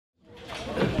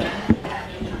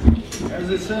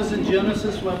As it says in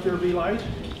Genesis, let there be light.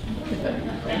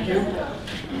 Thank you.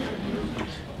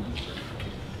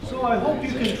 So I hope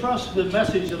you can trust the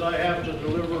message that I have to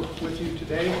deliver with you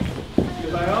today,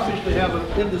 because I obviously have an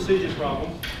indecision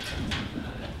problem.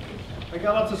 I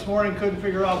got up this morning, couldn't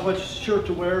figure out which shirt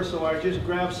to wear, so I just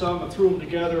grabbed some and threw them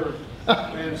together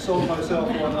and sewed myself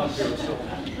one up here.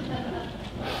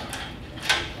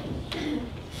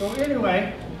 So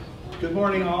anyway, good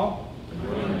morning all.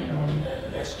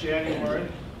 It's January.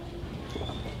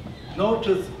 Note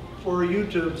for you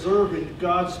to observe in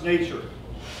God's nature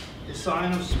the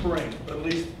sign of spring, at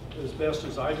least as best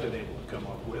as I've been able to come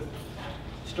up with.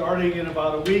 Starting in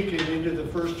about a week and into the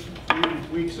first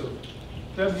few weeks of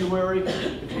February,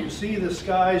 if you see the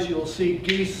skies, you'll see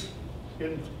geese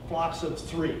in flocks of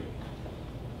 3.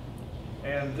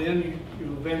 And then you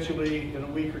eventually, in a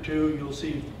week or two, you'll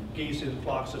see geese in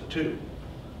flocks of 2.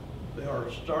 They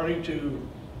are starting to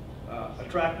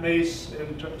attract mates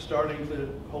and starting the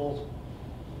whole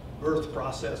birth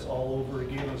process all over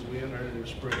again as we enter into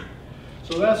spring.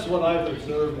 So that's what I've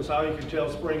observed, is how you can tell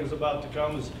spring is about to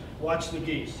come, is watch the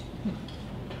geese.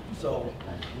 So,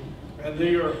 and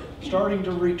they are starting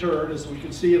to return, as we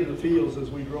can see in the fields as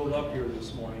we drove up here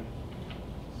this morning.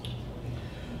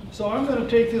 So I'm going to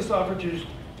take this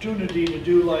opportunity to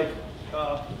do like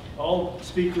all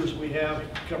speakers we have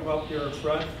come up here in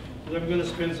front, and I'm going to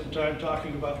spend some time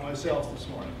talking about myself this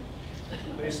morning.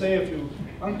 They say if you're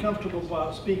uncomfortable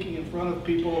about speaking in front of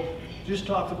people, just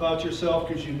talk about yourself,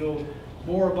 because you know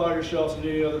more about yourself than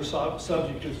any other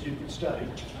subject that you can study.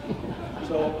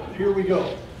 So here we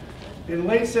go. In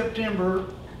late September,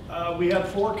 we had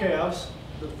 4 calves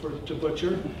to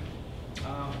butcher,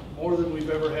 more than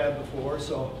we've ever had before.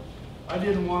 So I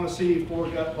didn't want to see 4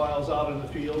 gut piles out in the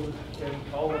field and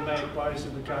all the magpies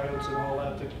and the coyotes and all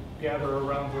that to gather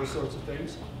around those sorts of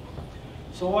things.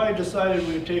 So I decided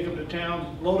we'd take them to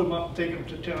town, load them up, and take them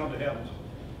to town to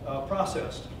have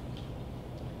processed.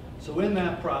 So in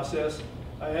that process,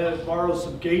 I had borrowed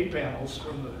some gate panels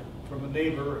from a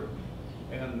neighbor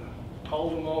and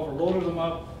hauled them over, loaded them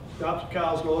up, got the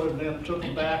cows loaded, and then took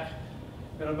them back.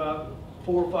 And about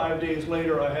 4 or 5 days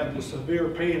later, I had this severe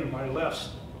pain in my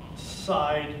left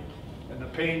side and the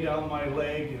pain down my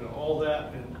leg and all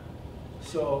that. And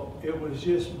so it was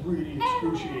just really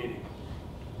excruciating.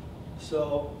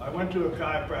 So I went to a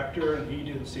chiropractor and he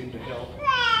didn't seem to help.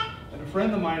 And a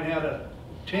friend of mine had a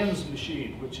TENS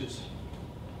machine, which is,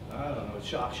 I don't know,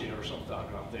 shock shit or something, I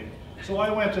don't think. So I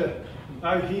went to,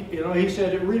 he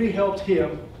said it really helped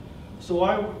him.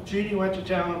 So Jeannie went to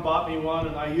town and bought me one,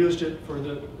 and I used it for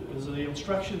as the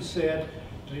instructions said,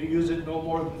 to use it no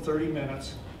more than 30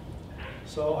 minutes.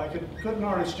 So I couldn't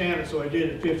hardly stand it, so I did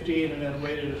it 15 and then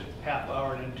waited a half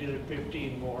hour and then did it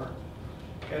 15 more.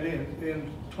 And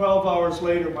in 12 hours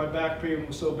later, my back pain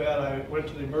was so bad I went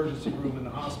to the emergency room in the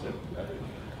hospital.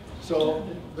 So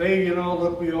they,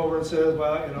 looked me over and said,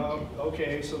 well,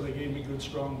 okay. So they gave me good,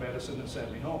 strong medicine and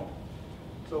sent me home.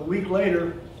 So a week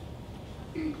later,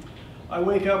 I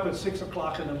wake up at 6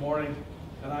 o'clock in the morning,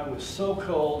 and I was so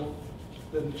cold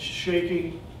and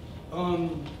shaking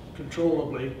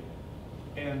uncontrollably,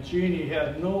 and Jeannie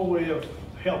had no way of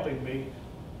helping me.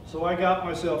 So I got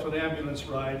myself an ambulance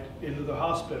ride into the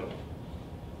hospital.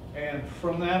 And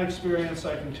from that experience,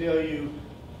 I can tell you,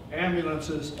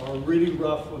 ambulances are really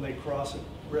rough when they cross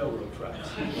railroad tracks.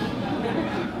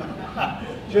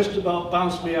 Just about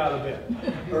bounced me out of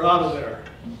there.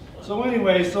 So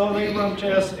anyway, so they run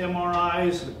tests,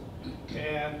 MRIs,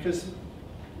 and because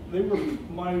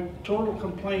my total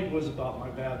complaint was about my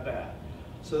bad back.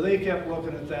 So they kept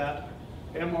looking at that,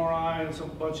 MRI and some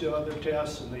bunch of other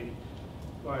tests, and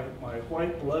my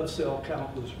white blood cell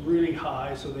count was really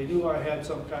high, so they knew I had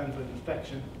some kind of an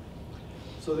infection.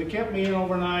 So they kept me in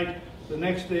overnight. The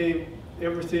next day,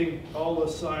 all the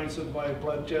signs of my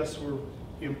blood tests were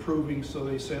improving, so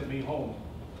they sent me home.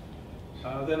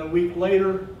 Then a week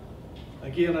later,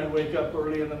 again, I wake up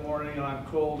early in the morning and I'm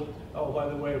cold. Oh, by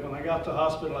the way, when I got to the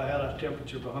hospital, I had a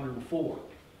temperature of 104.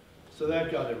 So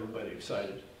that got everybody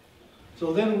excited.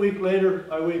 So then a week later,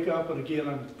 I wake up and again,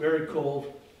 I'm very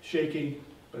cold, shaking,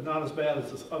 but not as bad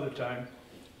as this other time.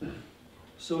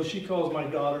 So she calls my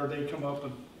daughter, they come up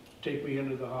and take me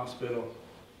into the hospital.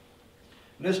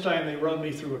 And this time they run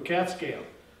me through a CAT scan.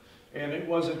 And it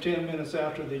wasn't 10 minutes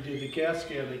after they did the CAT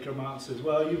scan, they come out and says,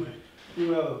 well, you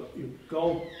have your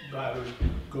gallbladder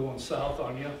going south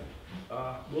on you.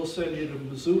 We'll send you to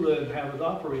Missoula and have it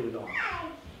operated on.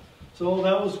 So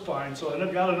that was fine. So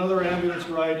I got another ambulance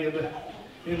ride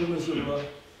into Missoula.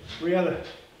 We had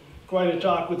quite a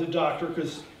talk with the doctor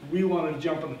because we wanted to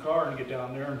jump in the car and get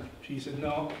down there. And she said,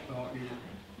 no,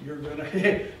 you're gonna,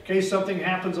 in case something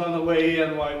happens on the way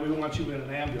in, why we want you in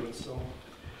an ambulance.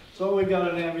 So we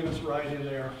got an ambulance ride in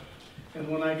there. And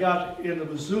when I got into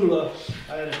Missoula,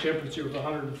 I had a temperature of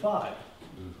 105.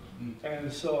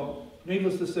 And so,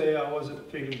 needless to say, I wasn't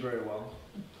feeling very well.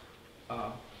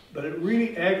 But it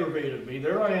really aggravated me.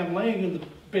 There I am laying in the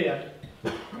bed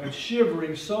and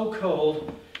shivering, so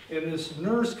cold, and this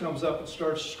nurse comes up and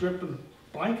starts stripping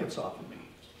blankets off of me.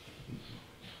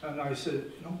 And I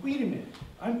said, no, wait a minute,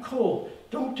 I'm cold.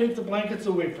 Don't take the blankets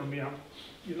away from me. I'm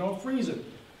freezing.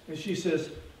 And she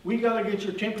says, we got to get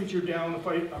your temperature down. If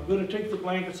I'm going to take the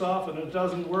blankets off and it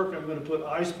doesn't work, I'm going to put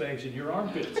ice bags in your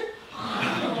armpits. And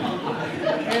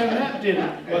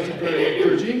that wasn't very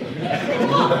encouraging.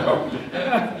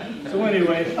 So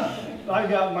anyway, I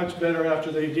got much better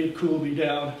after they did cool me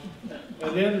down.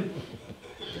 And then,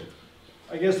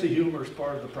 I guess the humorous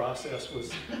part of the process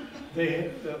was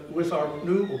with our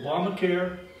new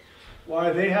Obamacare,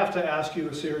 why they have to ask you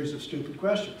a series of stupid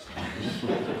questions.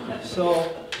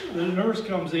 So the nurse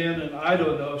comes in, and I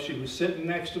don't know if she was sitting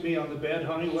next to me on the bed,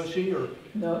 honey, was she? Or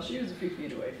no, she was a few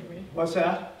feet away from me. What's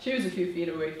that? She was a few feet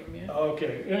away from you.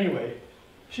 Okay, anyway,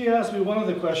 she asked me, one of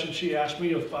the questions she asked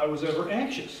me if I was ever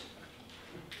anxious.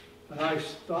 And I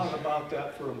thought about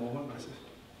that for a moment, and I said,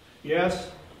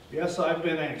 yes, I've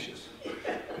been anxious.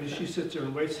 And she sits there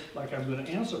and waits like I'm going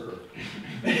to answer her.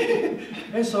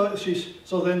 And so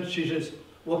then she says,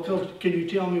 well, can you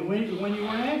tell me when you were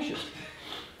anxious?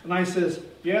 And I says,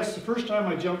 yes, the first time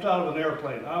I jumped out of an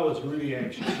airplane, I was really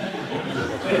anxious.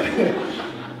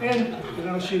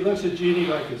 And she looks at Jeannie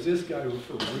like, is this guy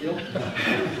for real?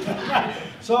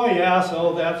 So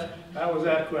that was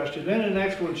that question. Then the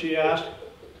next one she asked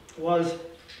was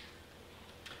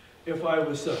if I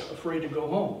was afraid to go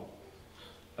home.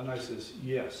 And I says,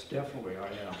 yes, definitely I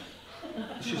am.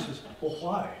 And she says, well,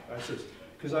 why? I says,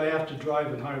 because I have to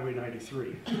drive in Highway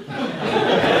 93.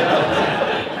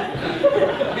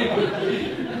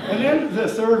 And then the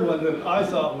third one that I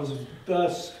thought was the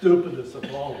stupidest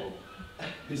of all of them.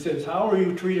 He says, how are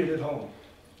you treated at home?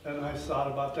 And I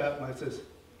thought about that, and I says,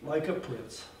 like a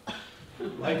prince.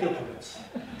 Like a prince.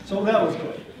 So that was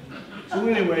good. So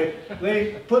anyway,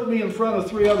 they put me in front of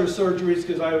 3 other surgeries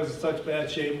because I was in such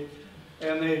bad shape.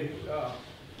 And they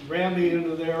ran me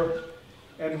into there.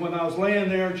 And when I was laying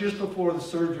there, just before the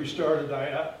surgery started,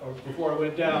 or before I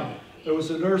went down, there was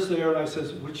a nurse there, and I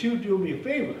says, would you do me a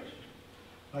favor?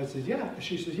 I said, yeah. And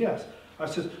she says, yes. I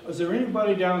said, is there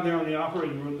anybody down there in the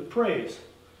operating room that prays?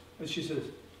 And she says,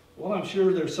 well, I'm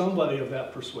sure there's somebody of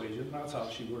that persuasion. That's how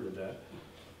she worded that.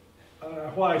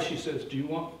 Why? She says, do you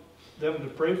want them to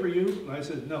pray for you? And I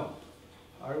said, no.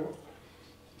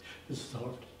 This is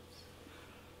hard.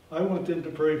 I want them to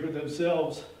pray for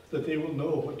themselves, that they will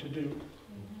know what to do.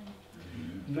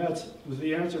 And that was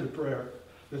the answer to prayer,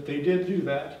 that they did do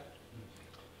that.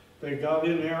 They got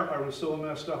in there. I was so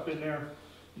messed up in there.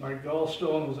 My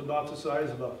gallstone was about the size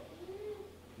of a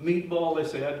meatball, they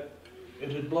said.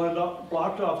 It had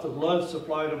blocked off the blood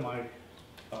supply to my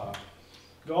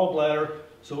gallbladder,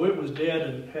 so it was dead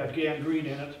and had gangrene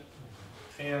in it.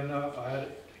 And I had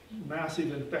a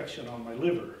massive infection on my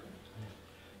liver.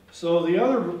 So the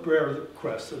other prayer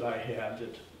request that I had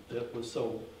that was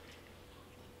so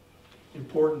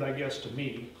important, I guess, to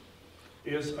me,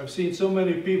 is I've seen so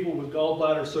many people with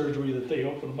gallbladder surgery that they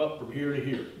open them up from here to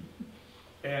here.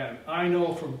 And I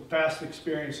know from past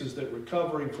experiences that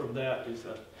recovering from that is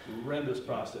a horrendous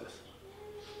process.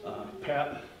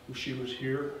 Pat, she was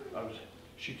here,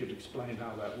 she could explain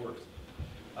how that works.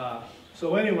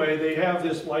 So anyway, they have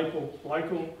this lipo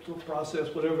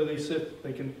process, whatever they sit,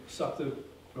 they can suck the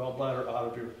gallbladder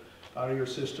out of your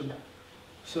system.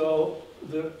 So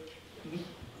the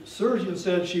surgeon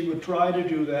said she would try to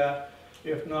do that.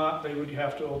 If not, they would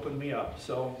have to open me up.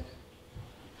 So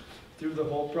through the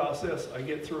whole process, I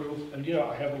get through, and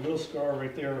I have a little scar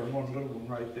right there and one little one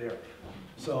right there.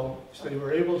 So they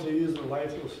were able to use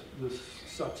the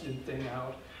suction thing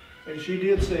out. And she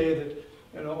did say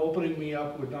that opening me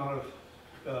up would not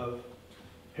have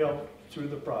helped through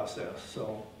the process.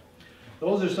 So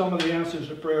those are some of the answers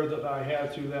to prayer that I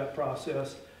had through that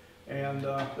process. And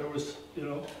there was,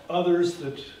 others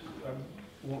that I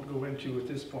won't go into at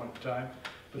this point in time.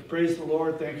 But praise the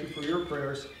Lord, thank you for your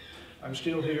prayers. I'm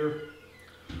still here.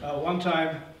 One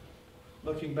time,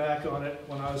 looking back on it,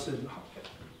 when I was in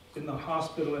the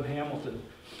hospital in Hamilton,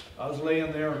 I was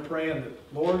laying there and praying that,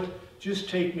 Lord, just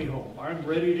take me home. I'm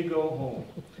ready to go home.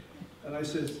 And I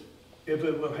said, if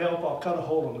it will help, I'll cut a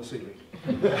hole in the ceiling.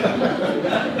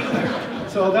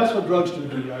 So that's what drugs do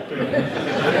to you, I think.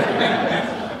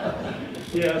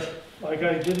 Yes, like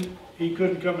he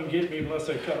couldn't come and get me unless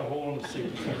I cut a hole in the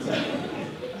ceiling.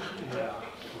 Yeah,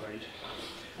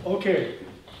 Okay,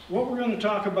 what we're going to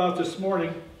talk about this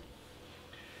morning,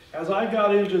 as I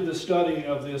got into the studying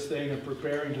of this thing and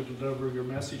preparing to deliver your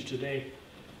message today,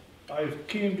 I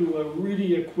came to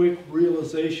a quick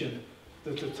realization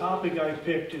that the topic I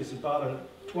picked is about a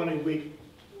 20-week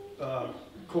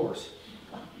course.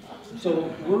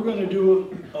 So we're going to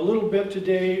do a little bit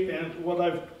today, and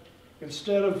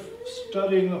instead of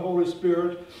studying the Holy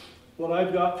Spirit, what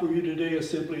I've got for you today is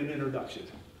simply an introduction.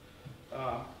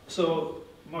 So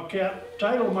my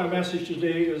title of my message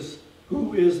today is,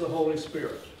 Who is the Holy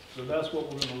Spirit? So that's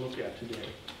what we're going to look at today.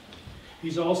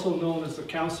 He's also known as the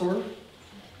Counselor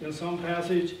in some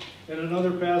passage. In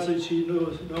another passage, he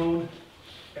is known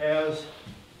as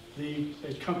a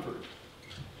Comforter.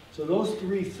 So those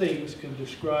three things can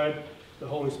describe the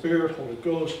Holy Spirit, Holy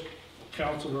Ghost,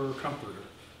 Counselor, or Comforter.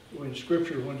 In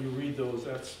Scripture, when you read those,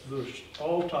 they're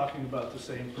all talking about the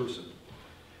same person.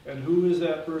 And who is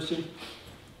that person?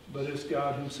 But it's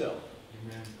God Himself.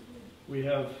 Amen. We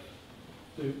have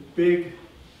the big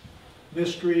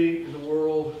mystery in the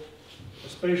world,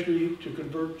 especially to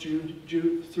convert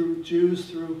Jews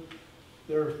through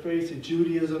their faith in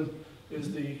Judaism,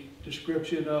 is the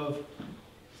description of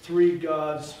three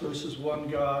gods versus one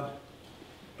God,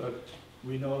 but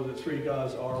we know that three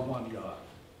gods are one God.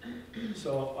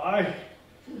 So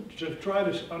to try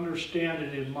to understand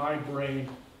it in my brain,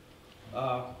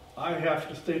 I have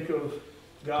to think of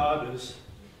God as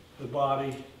the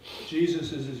body,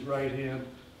 Jesus is His right hand,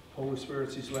 Holy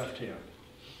Spirit's His left hand.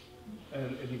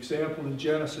 And an example in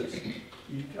Genesis,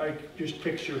 I just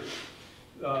picture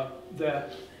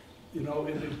that, in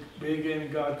the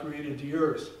beginning God created the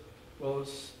earth. Well,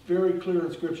 it's very clear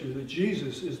in Scripture that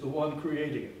Jesus is the one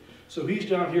creating it. So He's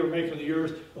down here making the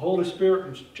earth. The Holy Spirit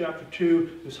in chapter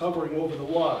 2 is hovering over the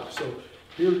water. So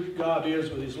here God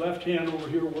is with His left hand over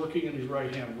here working and His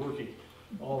right hand working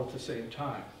all at the same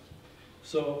time.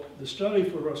 So the study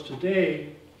for us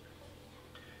today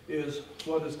is,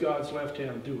 what is God's left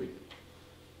hand doing?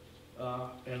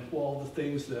 And all the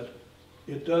things that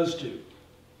it does do.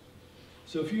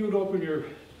 So if you would open your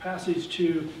passage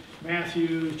to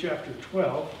Matthew chapter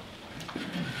 12.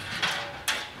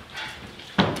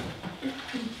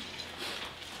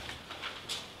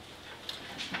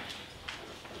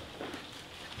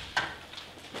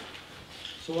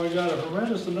 So I got a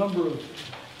horrendous number of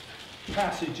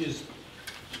passages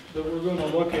that we're going to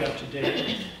look at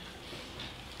today.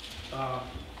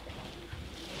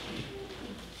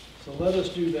 So let us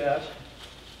do that.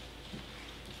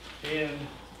 And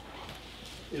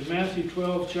in Matthew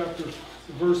 12,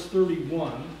 verse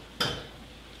 31,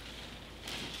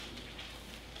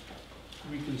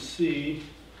 we can see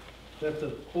that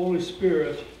the Holy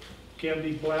Spirit can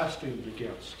be blasphemed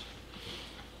against.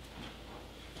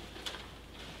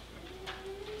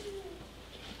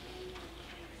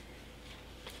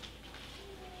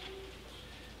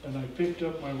 And I picked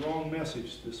up my wrong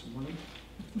message this morning.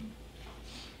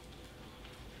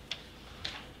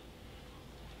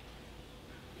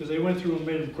 Because they went through and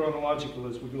made them chronological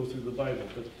as we go through the Bible,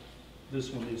 but this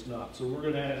one is not. So we're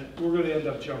going to end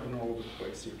up jumping all over the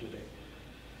place here today.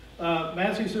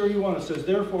 Matthew 31, it says,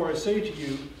 "Therefore I say to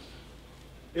you,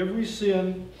 every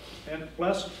sin and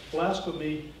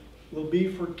blasphemy will be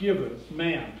forgiven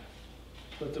man,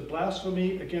 but the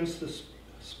blasphemy against the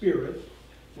Spirit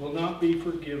will not be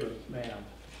forgiven man.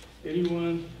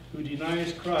 Anyone who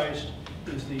denies Christ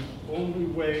is the only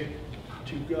way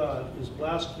to God is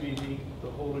blaspheming the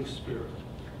Holy Spirit."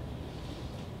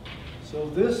 So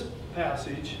this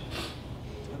passage,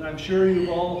 and I'm sure you've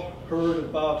all heard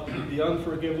about the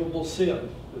unforgivable sin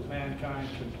that mankind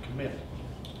can commit.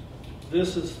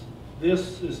 This is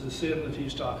the sin that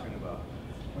he's talking about.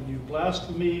 When you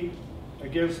blaspheme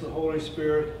against the Holy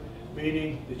Spirit,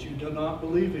 meaning that you do not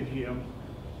believe in Him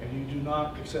and you do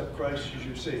not accept Christ as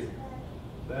your Savior.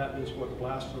 That is what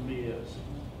blasphemy is.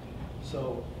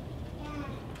 So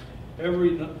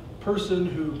every person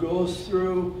who goes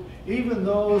through, even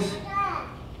those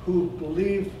who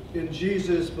believe in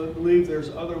Jesus but believe there's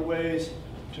other ways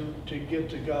to get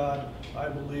to God, I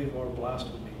believe are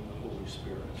blaspheming the Holy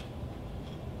Spirit.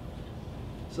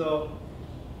 So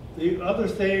the other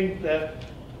thing that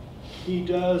he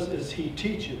does is he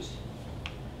teaches.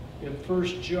 In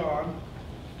 1 John,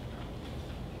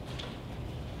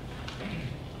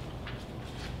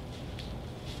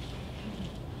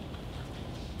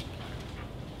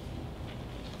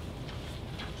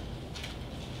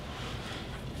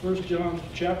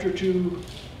 chapter 2,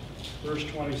 verse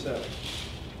 27.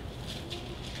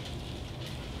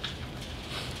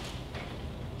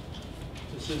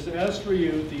 It says, "As for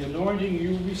you, the anointing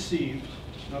you received,"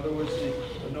 in other words, the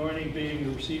anointing being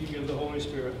the receiving of the Holy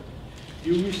Spirit,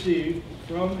 you received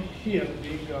from him,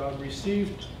 being God,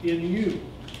 received in you,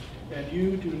 and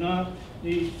you do not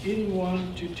need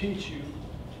anyone to teach you,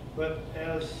 but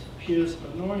as his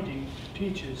anointing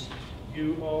teaches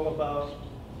you about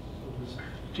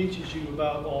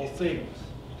all things.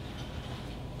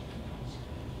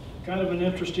 Kind of an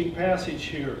interesting passage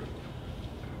here.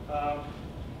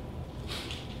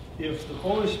 If the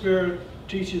Holy Spirit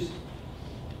teaches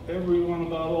everyone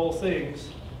about all things,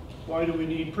 why do we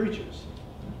need preachers?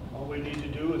 All we need to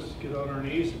do is get on our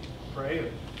knees and pray,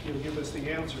 and he'll give us the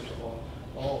answer to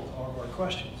all of our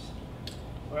questions.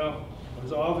 Well,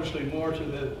 there's obviously more to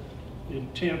the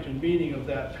intent and meaning of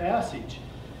that passage,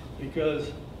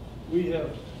 because we have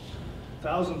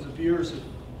thousands of years of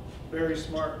very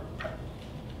smart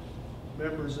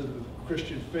members of the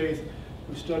Christian faith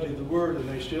who study the Word, and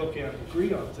they still can't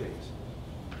agree on things.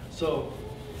 So,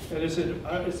 and it's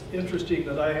interesting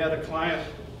that I had a client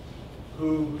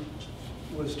who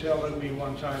was telling me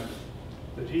one time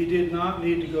that he did not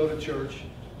need to go to church,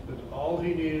 that all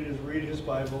he needed is read his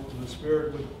Bible, and the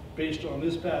Spirit would, based on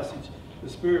this passage, the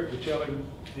Spirit would tell him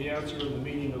the answer and the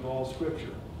meaning of all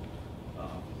Scripture.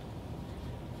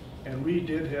 And we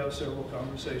did have several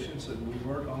conversations, and we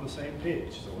weren't on the same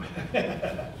page. So,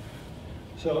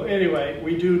 so anyway,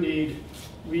 we do need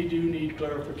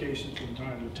clarification from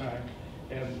time to time,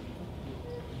 and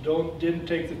didn't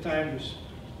take the time to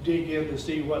dig in to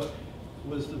see what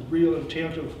was the real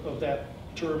intent of that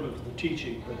term of the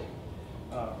teaching,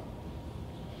 but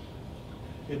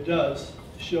it does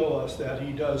show us that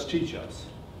he does teach us.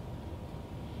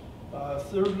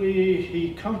 Thirdly,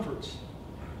 he comforts.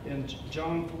 In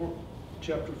John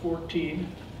chapter 14,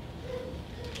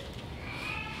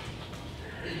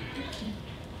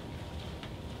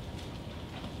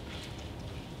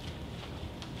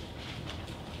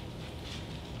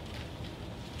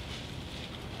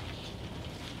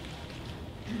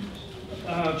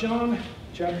 John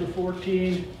chapter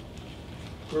 14,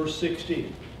 verse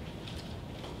 16.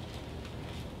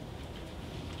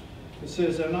 It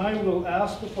says, "And I will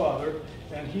ask the Father,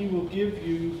 and he will give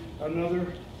you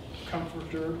another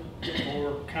comforter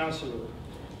or counselor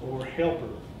or helper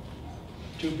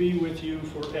to be with you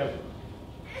forever."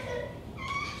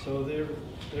 So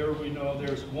there we know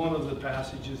there's one of the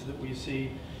passages that we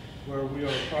see where we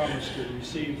are promised to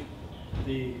receive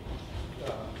the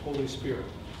Holy Spirit.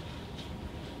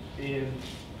 In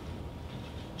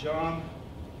John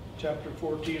chapter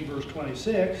 14, verse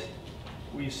 26,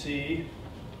 we see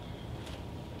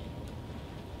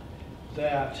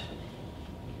that,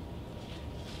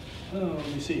 let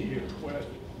me see here,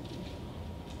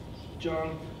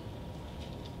 John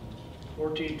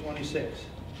 14:26.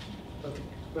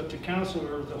 But the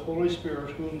Counselor, the Holy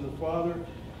Spirit, whom the Father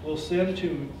will send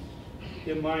to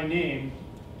in my name,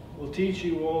 will teach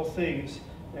you all things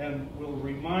and will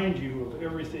remind you of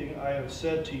everything I have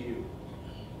said to you.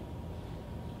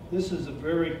 This is a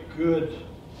very good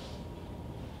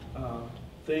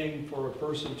thing for a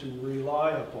person to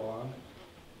rely upon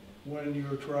when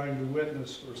you're trying to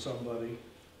witness for somebody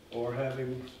or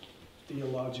having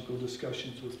theological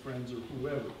discussions with friends or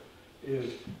whoever,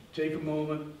 is take a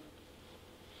moment,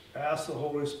 ask the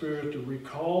Holy Spirit to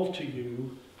recall to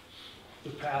you the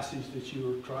passage that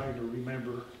you are trying to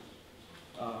remember.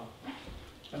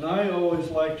 And I always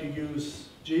like to use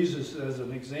Jesus as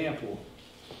an example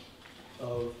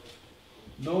of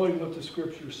knowing what the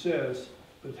Scripture says,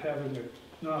 but having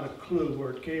not a clue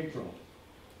where it came from.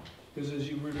 Because as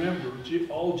you remember,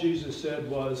 all Jesus said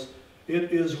was,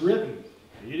 "It is written."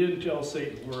 He didn't tell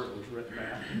Satan where it was written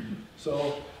at.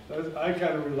 So I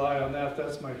kind of rely on that.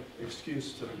 That's my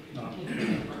excuse to not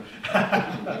remember.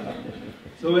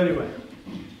 So anyway,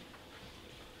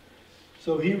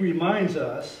 so he reminds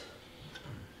us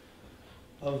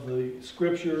of the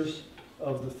Scriptures,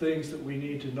 of the things that we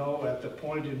need to know at the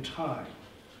point in time.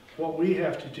 What we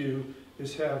have to do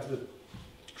is have the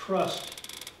trust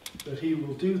that he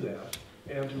will do that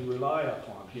and to rely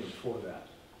upon him for that.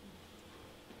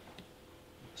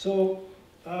 So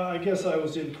I guess I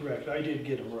was incorrect. I did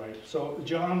get them right. So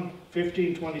John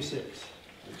 15:26,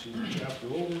 which is the chapter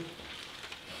over.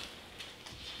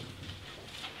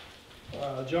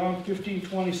 John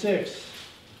 15:26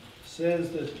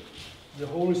 says that the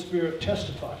Holy Spirit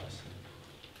testifies.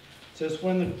 It says,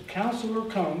 "When the Counselor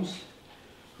comes,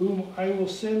 whom I will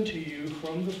send to you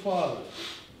from the Father,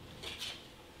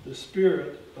 the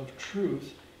Spirit of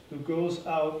truth who goes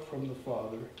out from the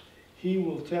Father, he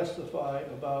will testify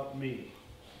about me."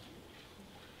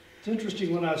 It's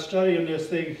interesting when I was studying this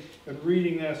thing and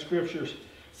reading that scripture, the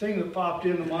thing that popped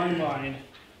into my mind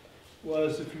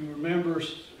was, if you remember,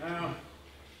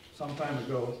 some time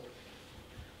ago,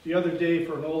 the other day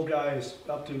for an old guy is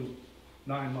up to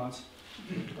 9 months.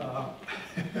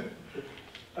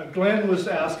 Glenn was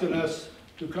asking us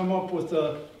to come up with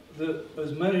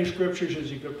as many scriptures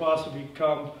as you could possibly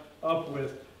come up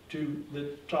with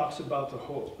that talks about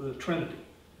the Trinity,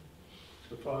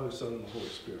 the Father, Son, and the Holy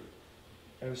Spirit.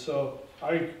 And so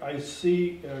I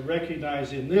see and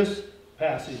recognize in this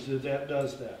passage that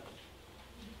does that.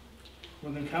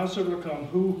 When the Counselor will come,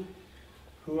 who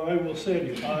I will send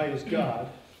you, I as God,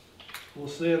 will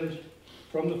send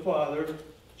from the Father.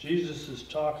 Jesus is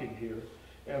talking here,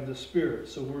 and the Spirit.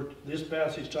 So this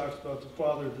passage talks about the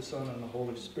Father, the Son, and the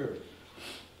Holy Spirit.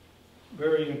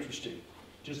 Very interesting,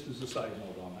 just as a side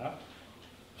note on that.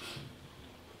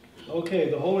 Okay,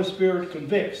 the Holy Spirit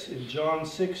convicts in John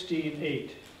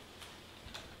 16:8.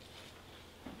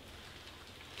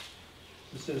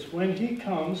 It says, when he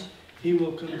comes, he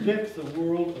will convict the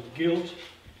world of guilt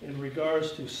in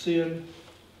regards to sin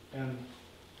and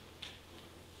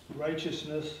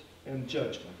righteousness and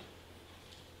judgment.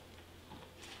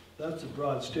 That's a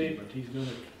broad statement. He's going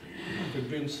to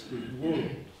convince the world.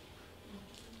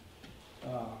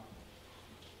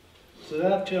 So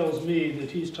that tells me that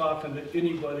he's talking to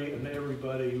anybody and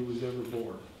everybody who was ever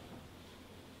born.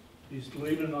 He's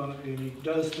leaning on it, and he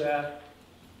does that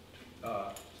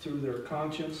through their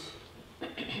conscience.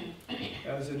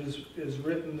 As it is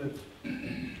written that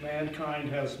mankind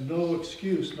has no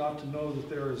excuse not to know that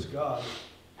there is God.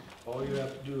 All you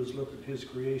have to do is look at his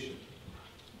creation.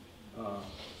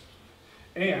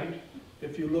 And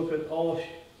if you look at all, at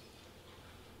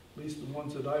least the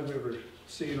ones that I've ever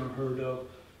seen or heard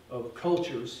of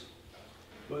cultures,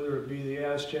 whether it be the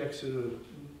Aztecs or the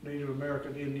Native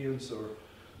American Indians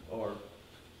or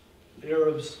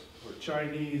Arabs or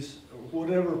Chinese or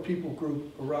whatever people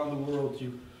group around the world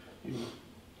you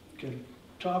can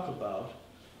talk about,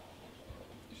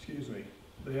 excuse me,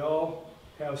 they all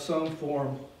have some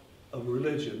form of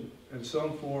religion and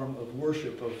some form of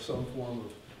worship of some form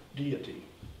of deity.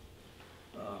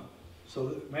 So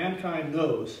that mankind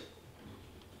knows,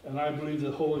 and I believe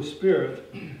the Holy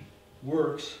Spirit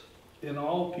works in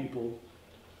all people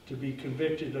to be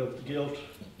convicted of guilt,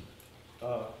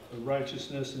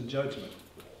 righteousness, and judgment,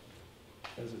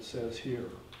 as it says here.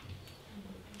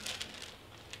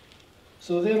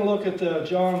 So then look at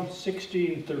John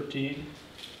 16:13.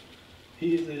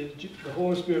 The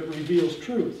Holy Spirit reveals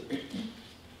truth. It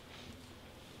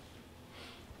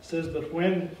says, but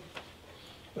when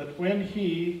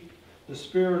he, the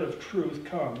Spirit of truth,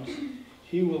 comes,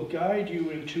 he will guide you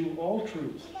into all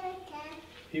truth.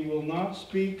 He will not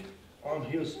speak on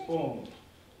his own.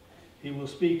 He will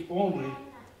speak only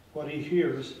what he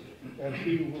hears, and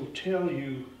he will tell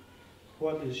you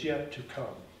what is yet to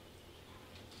come.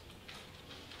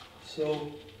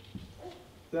 So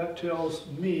that tells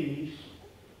me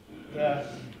that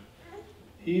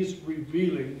he's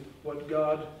revealing what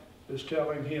God is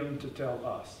telling him to tell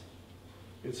us.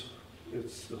 It's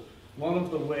one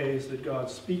of the ways that God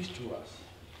speaks to us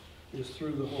is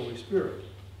through the Holy Spirit.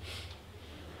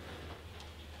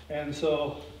 And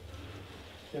so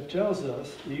it tells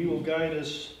us that he will guide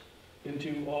us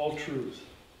into all truth.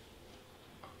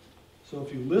 So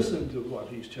if you listen to what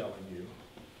he's telling you,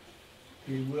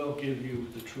 he will give you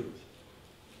the truth.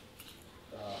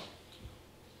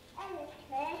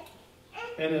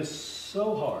 And it's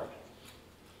so hard,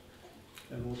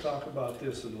 and we'll talk about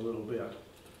this in a little bit.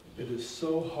 It is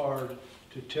so hard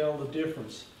to tell the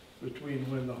difference between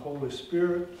when the Holy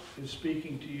Spirit is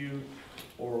speaking to you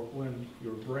or when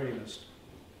your brain is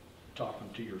talking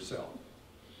to yourself.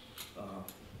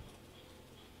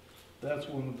 That's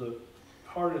one of the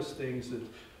hardest things that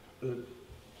at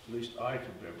least I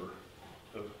could never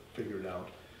have figured out.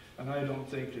 And I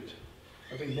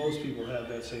think most people have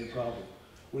that same problem.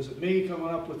 Was it me coming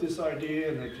up with this idea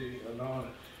and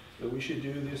that we should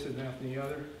do this and that and the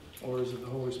other? Or is it the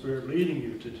Holy Spirit leading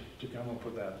you to come up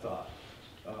with that thought?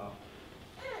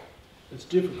 It's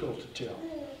difficult to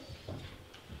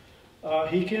tell.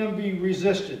 He can be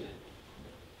resisted.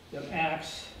 In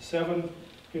Acts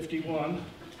 7:51,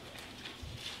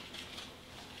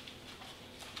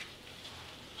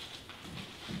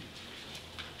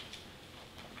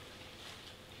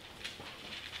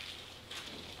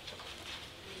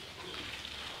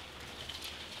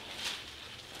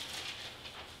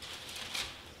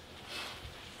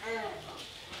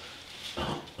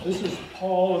 this is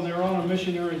Paul, and they're on a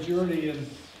missionary journey in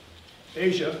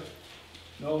Asia,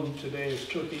 known today as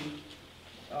Turkey.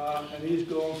 And he's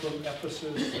going from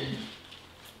Ephesus and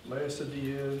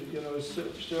Laodicea,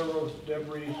 several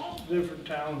different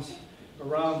towns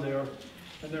around there.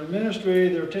 And their ministry,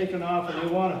 they're taking off, and they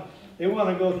want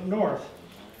to go north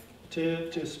to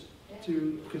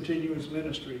to continue his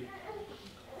ministry.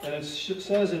 And it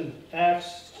says in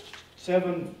Acts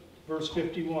 7, verse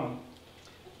 51.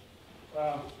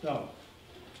 No.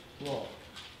 Wrong.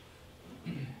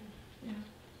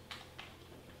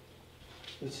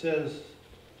 It says,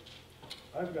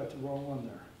 I've got the wrong one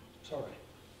there. Sorry.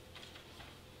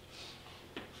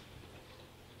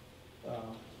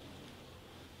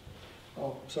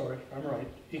 Oh, sorry, I'm right.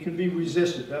 He can be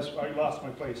resisted. That's why I lost my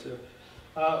place there.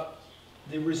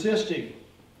 The resisting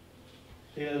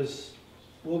is,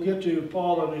 we'll get to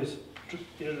Paul and his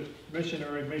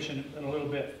missionary mission in a little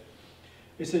bit.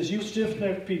 It says, you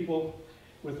stiff-necked people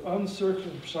with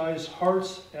uncircumcised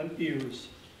hearts and ears,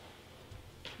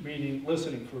 meaning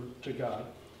listening to God.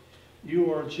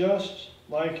 You are just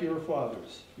like your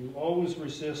fathers. You always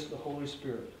resist the Holy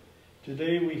Spirit.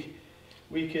 Today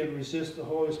we can resist the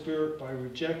Holy Spirit by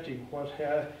rejecting what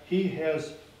he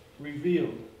has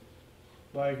revealed,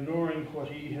 by ignoring what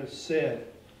he has said,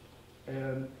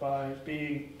 and by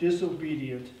being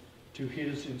disobedient to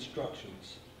his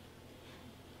instructions.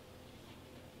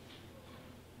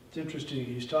 It's interesting,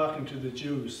 he's talking to the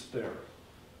Jews there,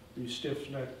 these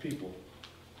stiff-necked people.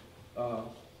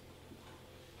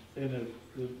 And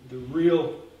the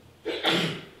real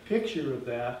picture of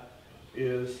that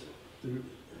is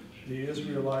the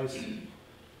Israelites and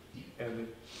the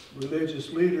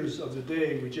religious leaders of the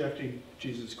day rejecting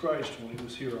Jesus Christ when he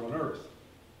was here on earth.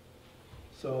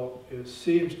 So it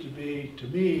seems to be, to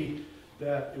me,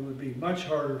 that it would be much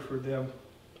harder for them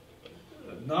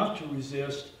not to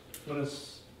resist when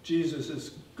Jesus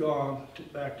is gone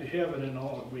back to heaven and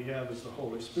all that we have is the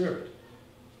Holy Spirit.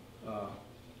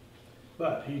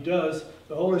 But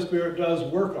the Holy Spirit does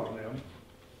work on them.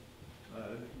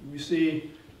 We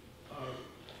see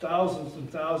thousands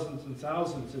and thousands and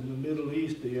thousands in the Middle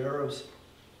East, the Arabs,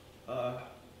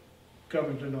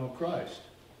 coming to know Christ.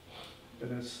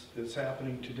 And it's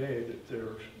happening today that there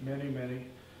are many, many.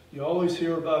 You always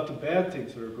hear about the bad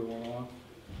things that are going on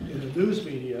in the news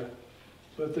media,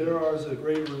 but there is a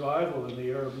great revival in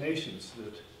the Arab nations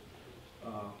that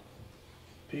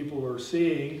people are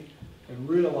seeing and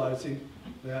realizing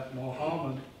that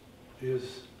Muhammad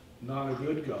is not a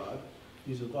good God.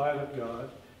 He's a violent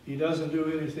God. He doesn't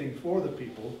do anything for the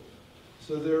people,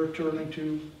 so they're turning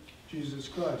to Jesus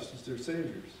Christ as their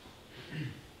saviors.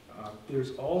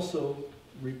 There's also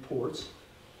reports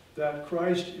that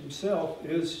Christ himself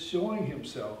is showing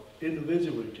himself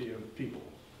individually to people,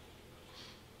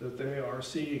 that they are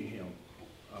seeing him,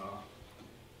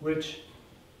 which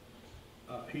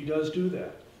he does do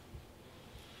that.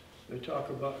 They talk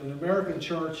about, in the American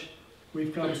church,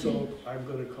 we've come so, I'm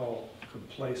going to call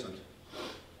complacent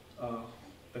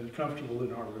and comfortable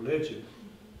in our religion,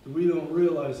 that we don't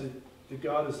realize that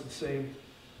God is the same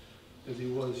as he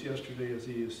was yesterday, as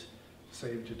he is the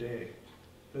same today.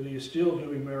 That he is still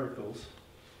doing miracles.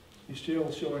 He's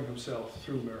still showing himself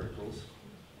through miracles.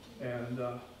 And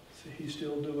he's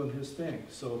still doing his thing.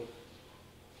 So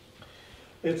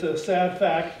it's a sad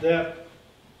fact that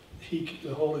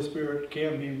the Holy Spirit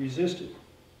can be resisted.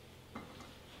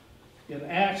 In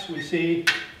Acts, we see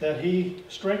that he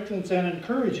strengthens and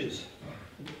encourages.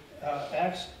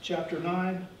 Acts chapter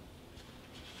 9,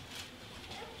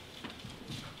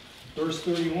 verse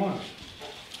 31.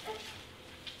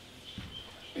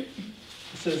 It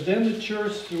says, then the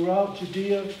church throughout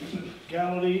Judea,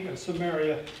 Galilee, and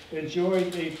Samaria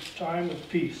enjoyed a time of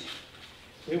peace.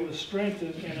 It was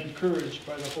strengthened and encouraged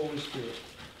by the Holy Spirit.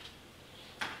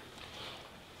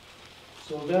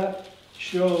 So that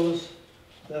shows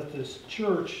that this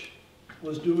church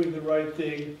was doing the right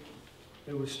thing.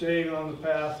 It was staying on the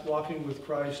path, walking with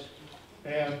Christ,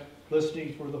 and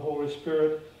listening for the Holy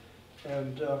Spirit,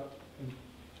 and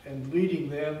leading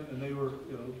them, and they were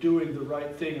doing the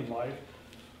right thing in life.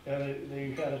 And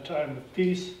they had a time of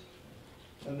peace,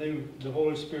 and the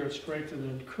Holy Spirit strengthened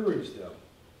and encouraged them.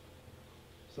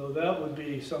 So that would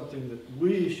be something that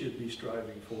we should be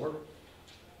striving for,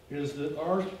 is that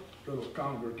our little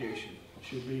congregation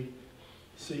should be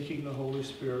seeking the Holy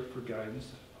Spirit for guidance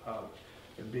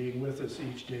and being with us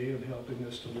each day and helping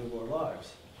us to live our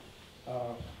lives.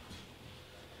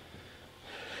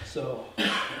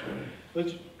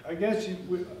 But I guess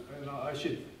I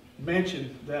should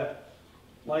mention that,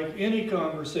 like any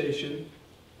conversation,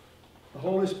 the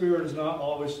Holy Spirit is not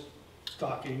always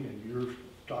talking and you're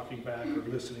talking back or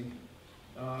listening.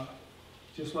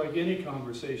 Just like any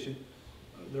conversation,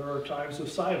 there are times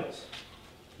of silence.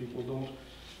 People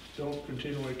don't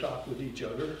continually talk with each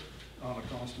other on a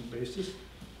constant basis.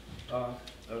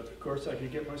 Of course, I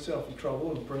could get myself in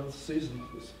trouble in parentheses and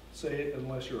say it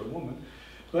unless you're a woman,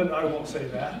 but I won't say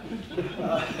that.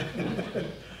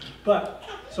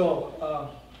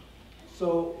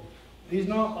 So he's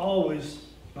not always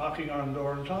knocking on the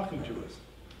door and talking to us.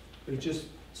 It's just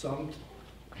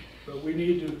but we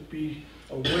need to be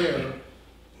aware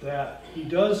that he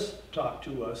does talk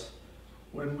to us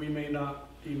when we may not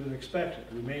even expect it.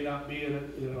 We may not be in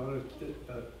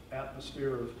an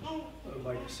atmosphere of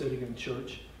like sitting in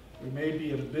church. We may be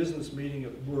in a business meeting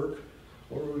at work,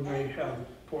 or we may have a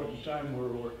point in time where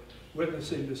we're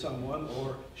witnessing to someone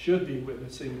or should be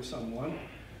witnessing to someone.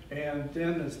 And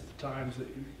then it's the times that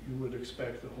you would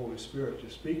expect the Holy Spirit to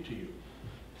speak to you.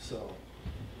 So,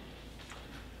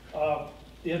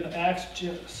 in Acts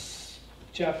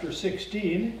chapter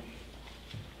 16,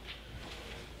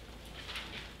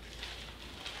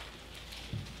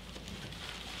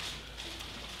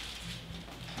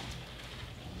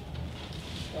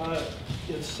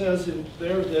 it says in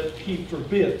there that he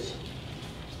forbids.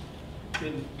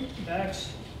 In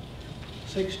Acts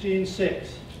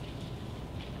 16:6,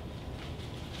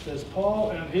 says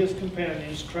Paul and his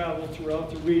companions traveled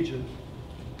throughout the region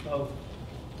of.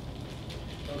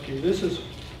 Okay, this is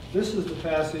the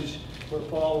passage where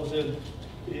Paul was in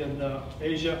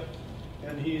Asia,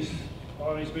 and he's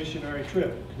on his missionary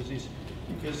trip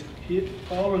because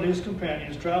Paul and his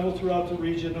companions traveled throughout the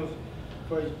region of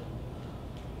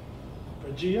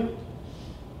Phrygia,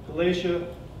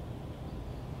 Galatia,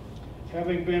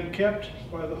 having been kept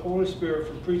by the Holy Spirit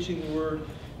from preaching the word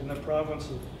in the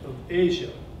province of Asia.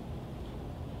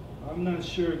 I'm not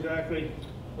sure exactly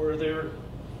where they're,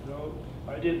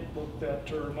 I didn't look that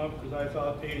term up because I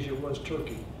thought Asia was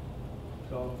Turkey.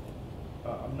 So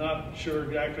I'm not sure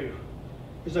exactly,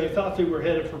 because I thought they were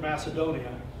headed for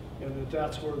Macedonia and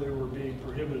that's where they were being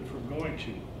prohibited from going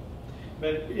to.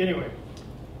 But anyway,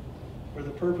 for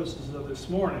the purposes of this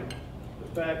morning,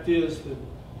 the fact is that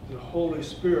the Holy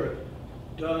Spirit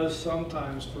does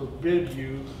sometimes forbid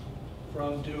you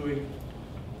from doing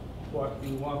what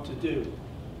you want to do.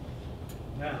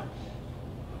 Now,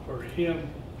 for him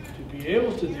to be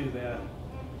able to do that,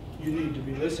 you need to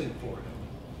be listening for him.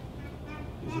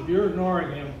 Because if you're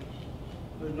ignoring him,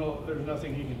 there's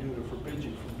nothing he can do to forbid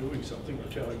you from doing something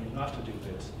or telling you not to do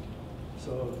this.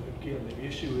 So again, the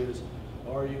issue is,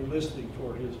 are you listening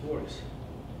for his voice?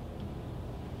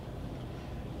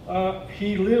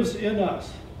 He lives in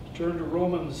us. Turn to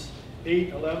Romans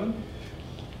 8:11.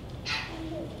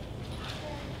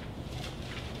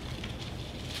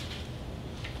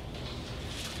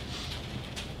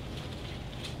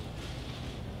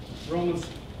 Romans.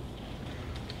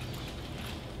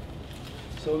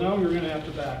 So now you're going to have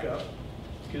to back up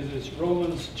because it's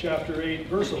Romans chapter 8,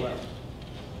 verse 11.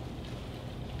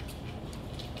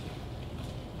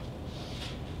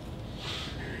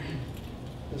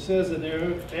 It says in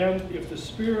there, and if the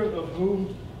Spirit of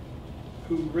who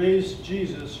raised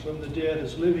Jesus from the dead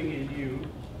is living in you,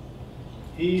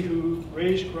 he who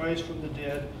raised Christ from the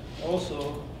dead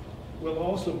will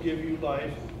also give you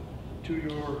life to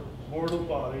your mortal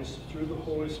bodies through the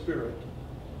Holy Spirit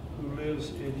who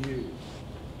lives in you.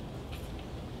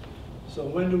 So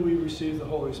when do we receive the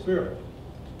Holy Spirit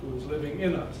who is living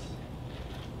in us?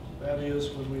 That is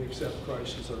when we accept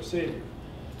Christ as our Savior.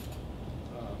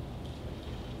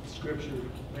 Scripture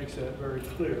makes that very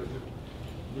clear that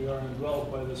we are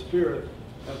indwelt by the Spirit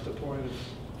at the point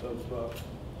of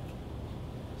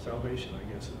salvation,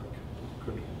 I guess, I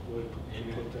could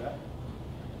put that.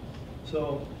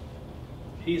 So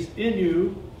he's in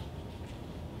you.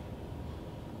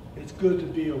 It's good to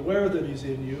be aware that he's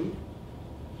in you.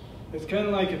 It's kind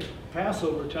of like at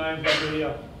Passover time when we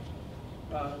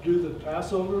do the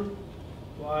Passover.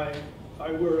 Why,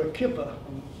 I wear a kippah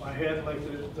on my head like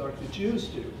the Jews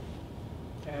do.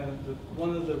 And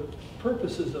one of the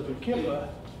purposes of a kippah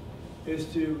is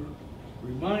to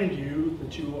remind you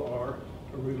that you are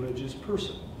a religious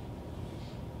person.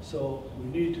 So we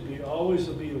need to always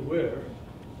be aware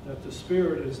that the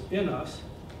Spirit is in us,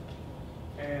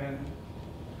 and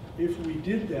if we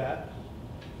did that,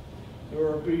 there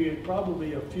would be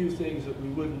probably a few things that we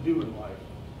wouldn't do in life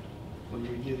when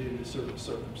we get into certain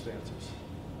circumstances.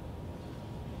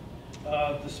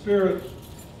 The Spirit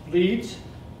leads.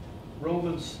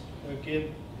 Romans, again,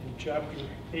 in chapter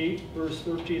 8, verse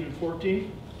 13 and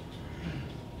 14.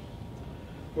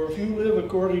 For if you live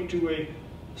according to a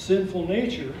sinful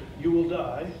nature, you will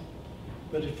die.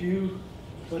 But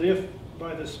if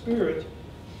by the Spirit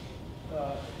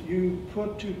you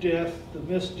put to death the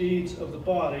misdeeds of the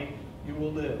body, you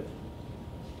will live.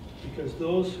 Because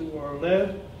those who are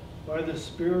led by the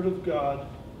Spirit of God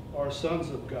are sons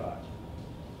of God.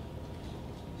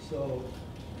 So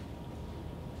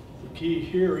the key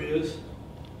here is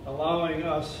allowing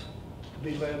us to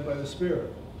be led by the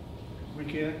Spirit. We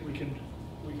can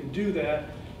do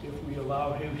that if we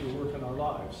allow Him to work in our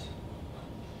lives.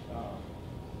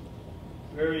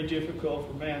 Very difficult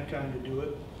for mankind to do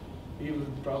it, even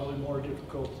probably more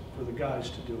difficult for the guys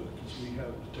to do it, because we have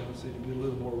a tendency to be a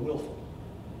little more willful.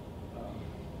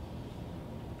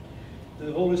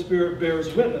 The Holy Spirit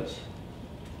bears witness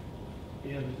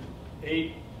in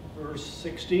 8 verse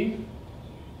 16.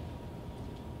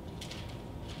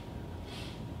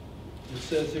 It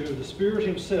says here, the Spirit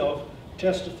Himself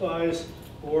testifies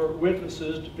or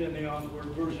witnesses, depending on what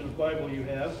version of Bible you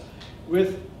have,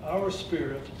 with our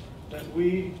spirit that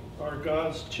we are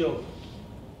God's children.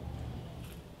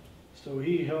 So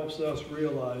He helps us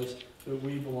realize that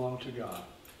we belong to God.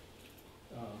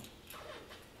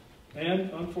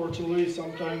 And unfortunately,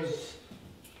 sometimes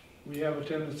we have a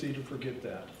tendency to forget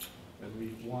that, and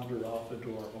we wander off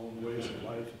into our own ways of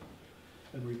life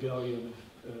and rebellion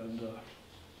and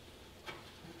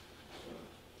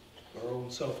our own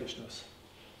selfishness.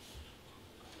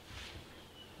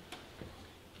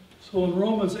 So in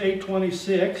Romans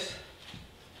 8:26,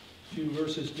 a few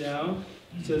verses down,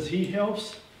 it says, He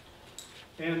helps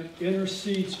and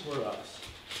intercedes for us.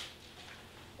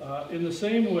 In the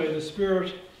same way, the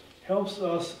Spirit helps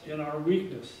us in our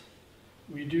weakness.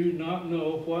 We do not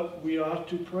know what we ought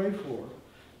to pray for,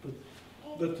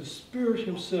 but the Spirit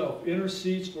Himself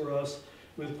intercedes for us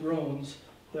with groans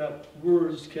that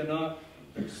words cannot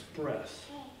express.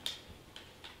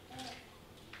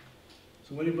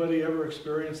 So anybody ever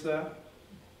experienced that?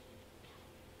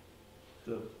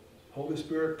 The Holy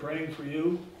Spirit praying for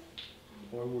you?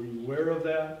 Or were you aware of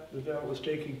that was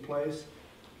taking place?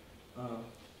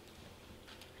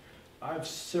 I've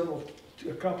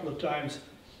a couple of times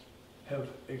have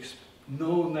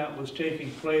known that was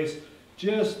taking place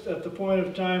just at the point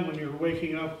of time when you're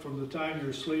waking up, from the time you're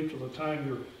asleep to the time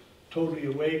you're totally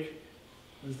awake.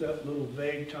 There's that little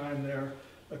vague time there.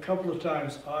 A couple of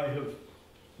times I have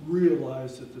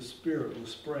realized that the Spirit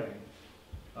was praying.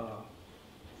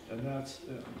 And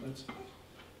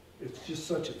it's just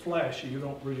such a flash, you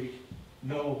don't really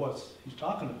know what He's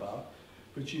talking about,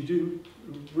 but you do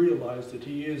realize that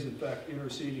He is in fact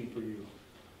interceding for you.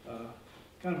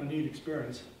 Kind of a neat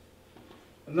experience.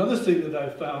 Another thing that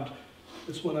I've found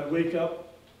is when I wake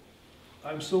up,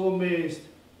 I'm so amazed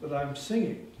that I'm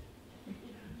singing.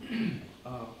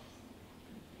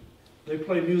 They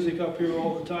play music up here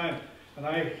all the time, and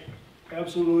I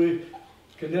absolutely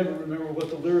can never remember what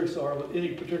the lyrics are with any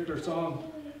particular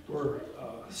song we're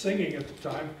singing at the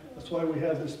time. That's why we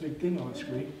have this big thing on the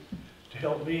screen to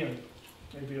help me and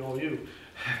maybe all you.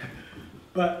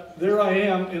 But there I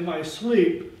am in my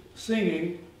sleep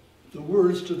singing the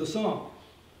words to the song.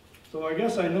 So I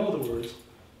guess I know the words.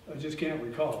 I just can't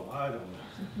recall them. I don't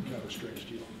know. Kind of a strange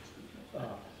deal.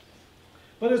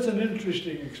 But it's an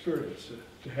interesting experience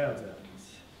to have that.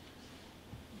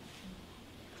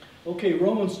 Okay,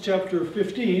 Romans chapter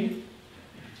 15,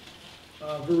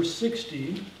 verse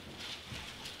 16.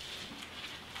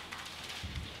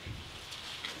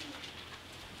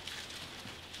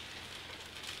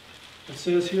 It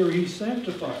says here, He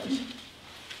sanctifies.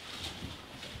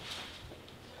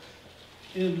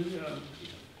 In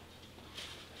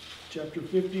chapter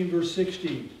 15, verse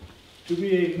 16, to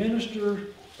be a minister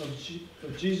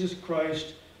of Jesus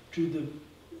Christ to the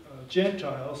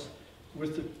Gentiles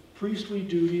with the priestly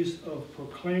duties of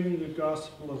proclaiming the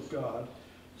gospel of God,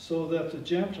 so that the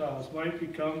Gentiles might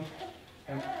become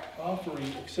an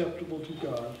offering acceptable to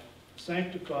God,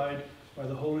 sanctified by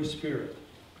the Holy Spirit.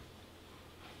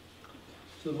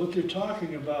 So what they're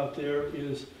talking about there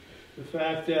is the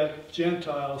fact that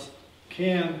Gentiles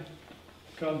can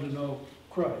come to know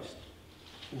Christ.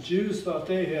 The Jews thought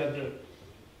they had the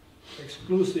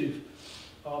exclusive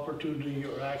opportunity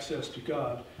or access to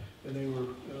God, and they were,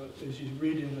 as you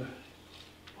read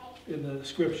in the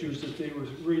scriptures, that they were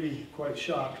really quite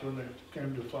shocked when they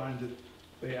came to find that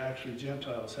they actually,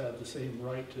 Gentiles, had the same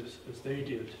right as they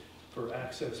did for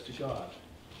access to God.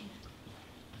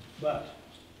 But,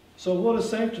 so what does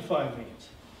sanctify means?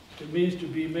 It means to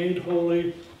be made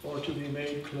holy or to be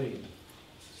made clean.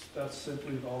 That's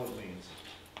simply all it means.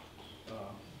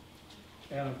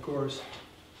 And of course,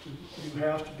 you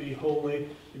have to be holy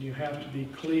and you have to be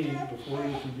clean before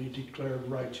you can be declared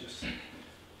righteous,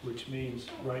 which means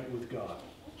right with God.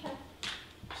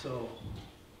 So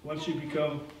once you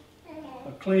become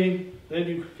clean, then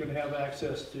you can have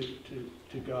access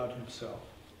to God Himself.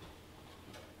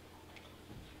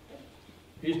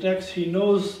 He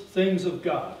knows things of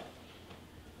God.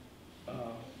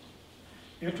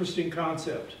 Interesting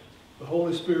concept. The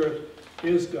Holy Spirit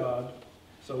is God,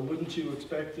 so wouldn't you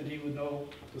expect that He would know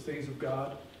the things of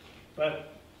God?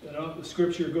 But you know, the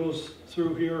Scripture goes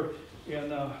through here in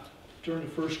turn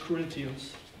to 1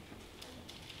 Corinthians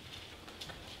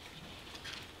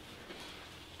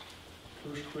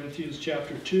 1 Corinthians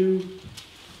chapter 2.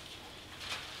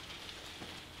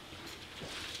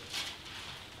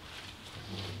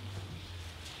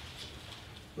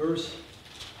 Verse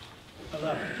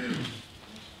 11.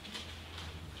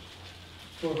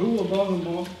 For who among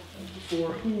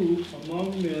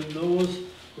men knows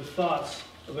the thoughts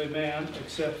of a man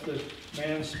except the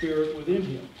man's spirit within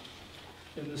him?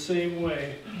 In the same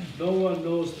way, no one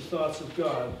knows the thoughts of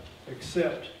God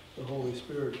except the Holy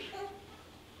Spirit,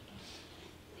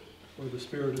 or the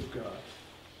Spirit of God.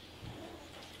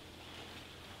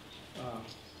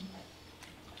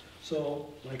 So,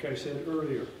 like I said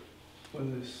earlier,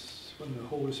 when the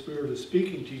Holy Spirit is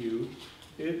speaking to you,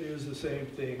 it is the same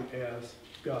thing as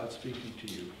God speaking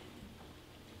to you.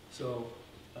 So,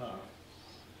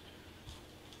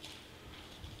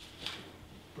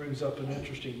 brings up an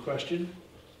interesting question.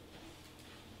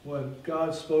 When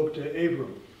God spoke to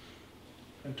Abram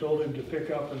and told him to pick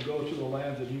up and go to the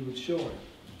land that he would show him,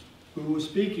 who was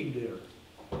speaking there?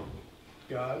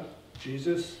 God,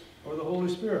 Jesus, or the Holy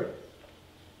Spirit?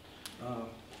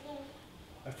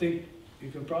 I think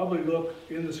you can probably look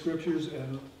in the scriptures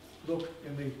and look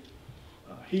in the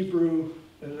Hebrew,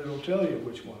 and it'll tell you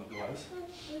which one it was.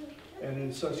 And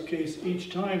in such case, each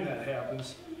time that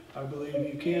happens, I believe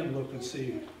you can look and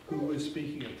see who is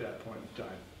speaking at that point in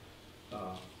time.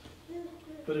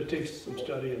 But it takes some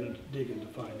studying and digging to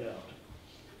find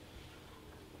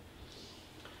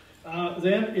out.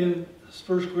 Then in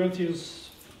 1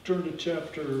 Corinthians, turn to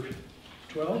chapter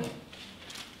 12.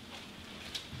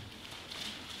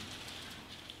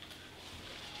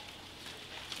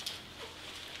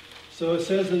 So it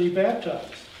says that he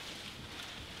baptized.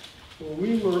 For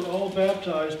we were all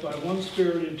baptized by one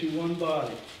Spirit into one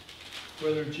body,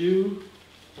 whether Jew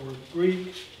or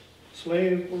Greek,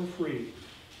 slave or free,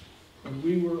 and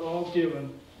we were all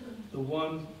given the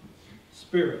one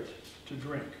Spirit to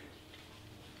drink.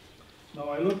 Now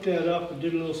I looked that up and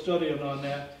did a little study on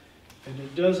that, and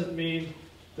it doesn't mean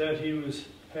that he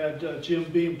had Jim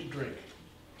Beam to drink,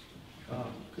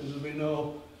 because we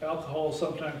know alcohol is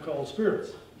sometimes called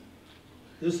spirits.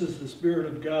 This is the Spirit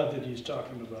of God that he's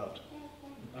talking about.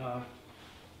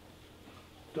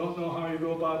 Don't know how you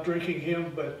go about drinking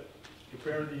him, but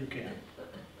apparently you can.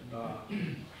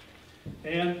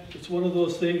 And it's one of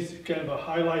those things, kind of a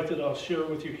highlight that I'll share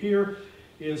with you here,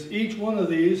 is each one of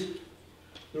these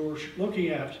that we're looking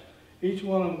at, each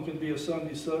one of them can be a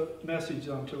Sunday message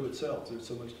unto itself. There's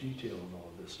so much detail in all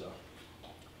of this stuff.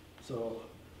 So,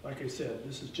 like I said,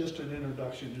 this is just an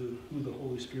introduction to who the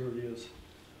Holy Spirit is.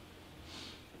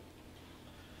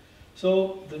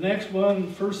 So, the next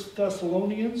one, 1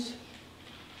 Thessalonians.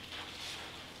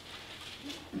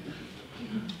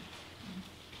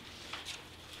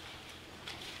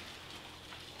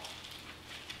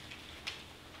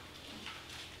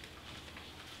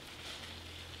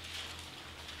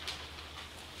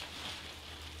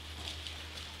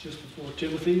 Just before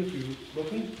Timothy, if you're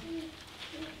looking.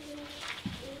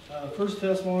 1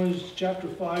 Thessalonians chapter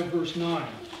 5, verse 9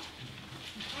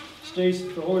 states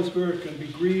that the Holy Spirit can be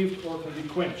grieved or can be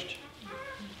quenched. It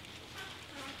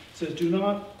says, do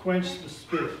not quench the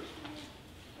Spirit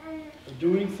of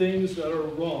doing things that are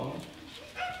wrong.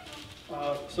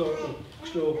 So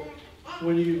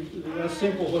when that's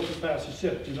simple what the passage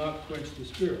said, do not quench the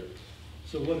Spirit.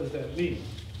 So what does that mean?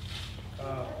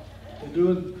 In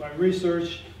doing my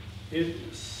research, it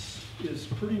is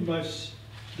pretty much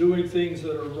doing things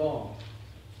that are wrong,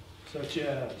 such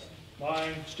as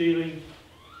lying, stealing,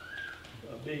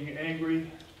 being angry,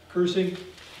 cursing,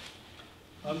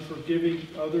 unforgiving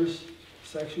others,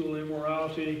 sexual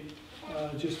immorality,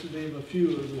 just to name a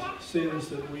few of the sins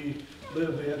that we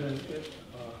live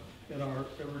in our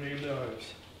everyday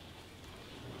lives.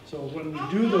 So when we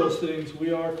do those things,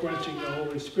 we are quenching the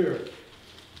Holy Spirit.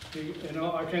 You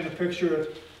know, I kind of picture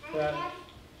it that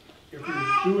if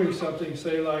you're doing something,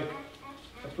 say like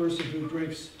a person who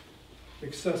drinks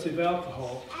excessive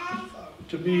alcohol,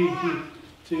 to me,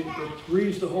 it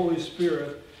grieves the Holy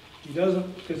Spirit. He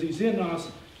doesn't, because he's in us,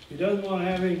 he doesn't want to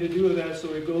have anything to do with that,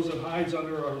 so he goes and hides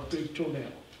under our big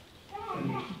toenail.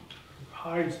 And he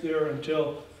hides there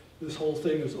until this whole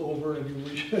thing is over and you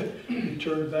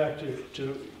return back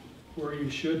to where you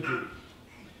should be.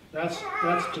 That's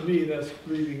to me, that's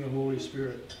grieving the Holy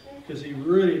Spirit, because he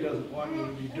really doesn't want you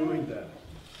to be doing that.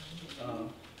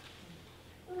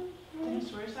 Dennis,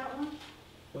 where's that one?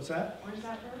 What's that? Where's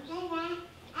that verse?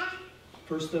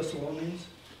 1 Thessalonians.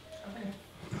 Okay.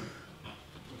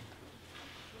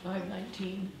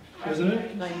 5:19. Isn't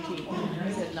it? 19.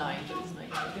 I said 9, but it's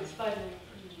 19. It's 5.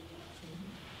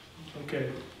 Okay.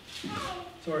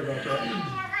 Sorry about that.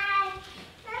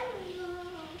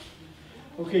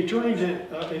 Okay, turning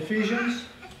to Ephesians.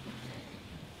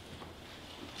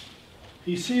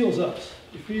 He seals us.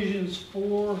 Ephesians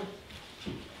 4,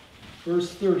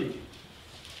 verse 30.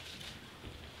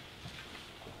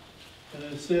 And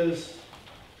it says,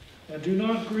 "And do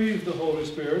not grieve the Holy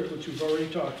Spirit," which we've already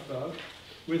talked about,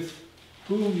 "with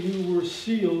whom you were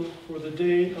sealed for the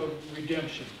day of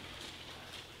redemption."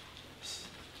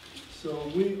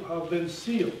 So we have been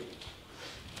sealed.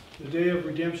 The day of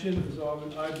redemption, is,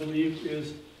 I believe,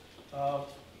 is the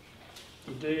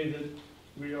day that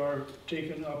we are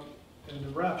taken up in the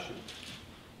rapture.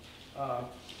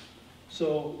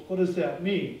 So what does that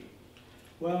mean?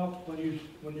 Well,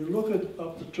 when you look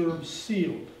up the term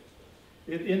sealed,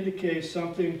 it indicates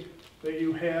something that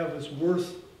you have is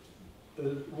worth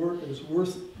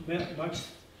much.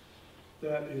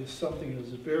 That is something that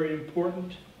is very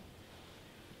important.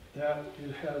 That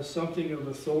it has something of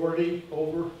authority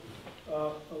over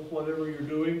whatever you're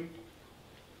doing.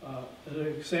 An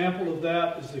example of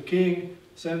that is the king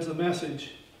sends a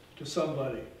message to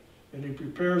somebody, and he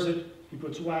prepares it, he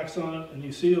puts wax on it, and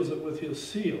he seals it with his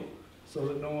seal so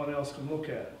that no one else can look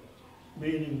at it,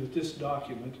 meaning that this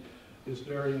document is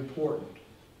very important.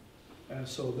 And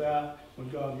so that, when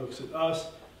God looks at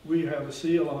us, we have a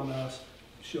seal on us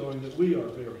showing that we are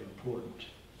very important.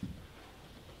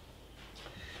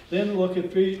 Then look at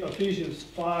Ephesians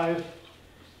 5,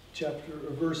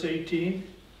 verse 18.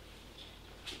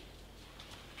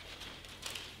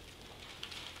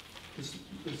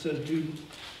 It says,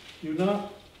 do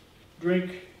not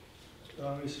drink,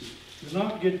 do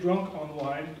not get drunk on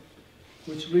wine,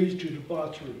 which leads to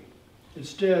debauchery.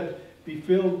 Instead, be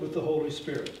filled with the Holy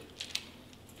Spirit.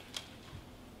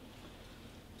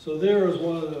 So there is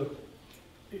one of the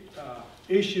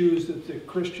issues that the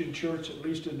Christian church, at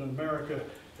least in America,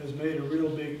 has made a real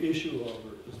big issue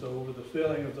over the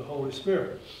filling of the Holy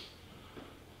Spirit.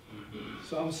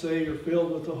 Some say you're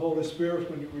filled with the Holy Spirit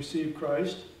when you receive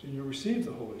Christ, and you receive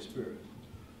the Holy Spirit.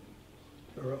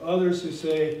 There are others who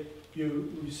say you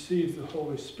receive the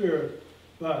Holy Spirit,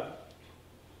 but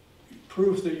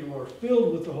proof that you are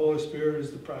filled with the Holy Spirit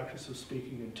is the practice of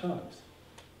speaking in tongues.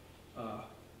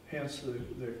 Hence the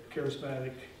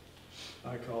charismatic,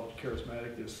 I call it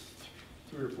charismatic, there's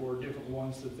 3 or 4 different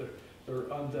ones that they're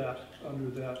under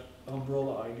that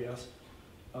umbrella, I guess.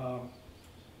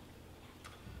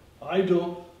 I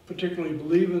don't particularly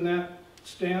believe in that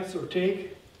stance or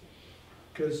take,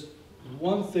 because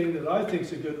one thing that I think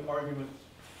is a good argument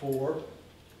for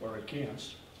or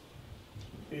against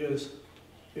is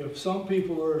if some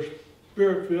people are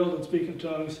spirit-filled and speak in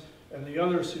tongues, and the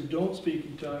others who don't speak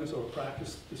in tongues or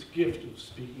practice this gift of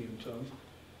speaking in tongues,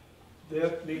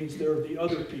 that means they're the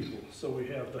other people. So we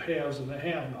have the haves and the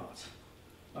have-nots.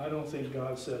 I don't think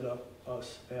God set up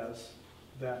us as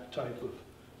that type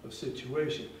of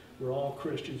situation. We're all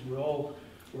Christians. We're all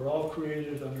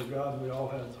created under God, and we all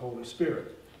have the Holy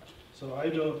Spirit. So I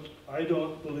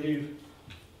don't believe,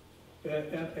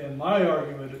 and my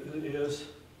argument is,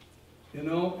 you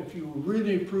know, if you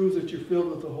really prove that you're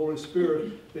filled with the Holy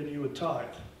Spirit, then you would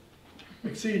tithe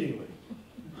exceedingly,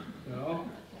 you know,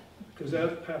 because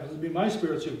that happens to be my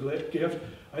spiritual gift.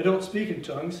 I don't speak in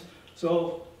tongues,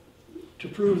 so to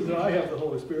prove that I have the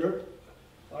Holy Spirit,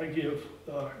 I give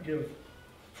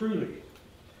freely.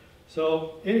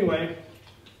 So anyway,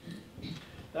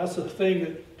 that's the thing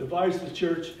that divides the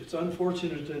church. It's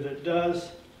unfortunate that it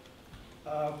does,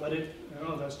 but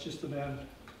that's just the man.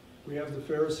 We have the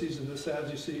Pharisees and the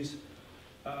Sadducees,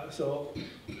 so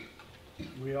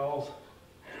we all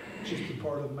just a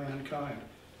part of mankind.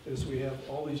 As we have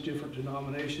all these different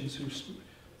denominations who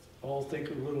all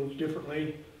think a little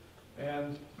differently,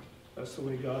 and that's the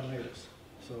way God made us.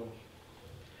 So,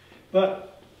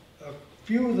 but a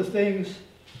few of the things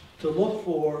to look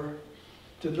for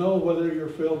to know whether you're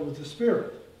filled with the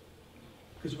Spirit,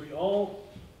 because we all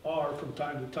are from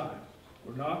time to time.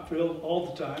 We're not filled all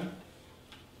the time.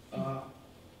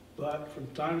 But from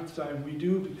time to time, we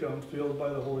do become filled by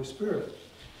the Holy Spirit.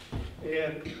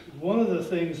 And one of the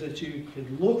things that you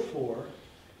can look for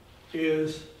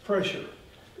is pressure.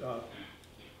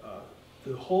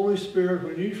 The Holy Spirit,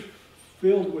 when you're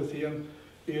filled with Him,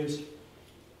 He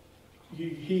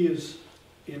is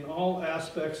in all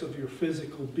aspects of your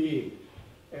physical being,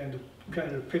 and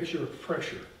kind of picture of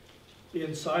pressure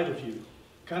inside of you.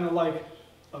 Kind of like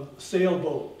a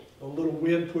sailboat. A little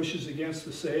wind pushes against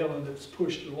the sail and it's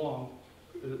pushed along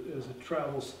as it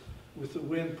travels with the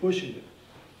wind pushing it.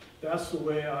 That's the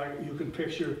way you can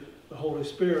picture the Holy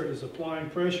Spirit is applying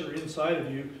pressure inside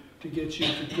of you to get you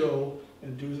to go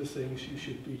and do the things you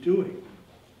should be doing.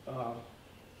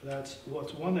 That's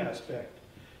one aspect.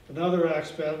 Another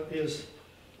aspect is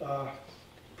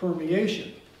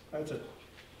permeation. That's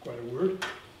quite a word.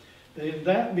 And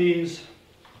that means,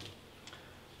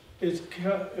 an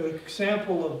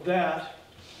example of that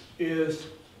is,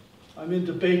 I'm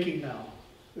into baking now.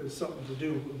 It's something to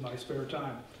do in my spare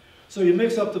time. So you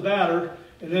mix up the batter,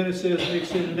 and then it says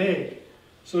mix in an egg.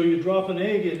 So you drop an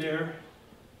egg in there,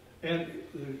 and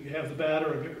you have the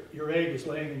batter, and your egg is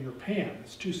laying in your pan.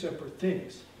 It's two separate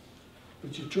things.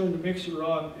 But you turn the mixer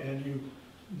on, and you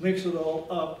mix it all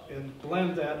up and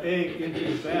blend that egg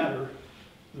into the batter.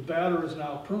 The batter is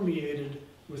now permeated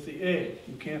with the egg.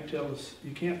 You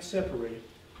can't separate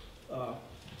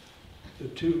the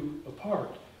two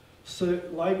apart. So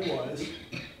likewise,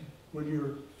 when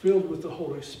you're filled with the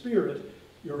Holy Spirit,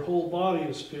 your whole body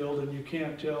is filled, and you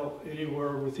can't tell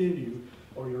anywhere within you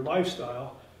or your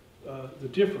lifestyle the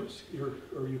difference,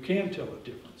 or you can tell a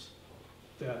difference,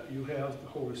 that you have the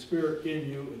Holy Spirit in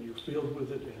you and you're filled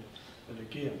with it, and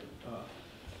again,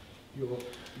 you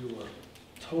are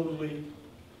totally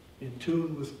in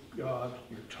tune with God.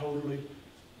 You're totally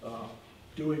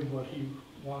doing what He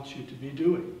wants you to be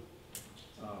doing.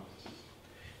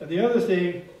 And the other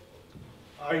thing,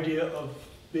 idea of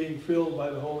being filled by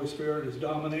the Holy Spirit, is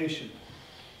domination.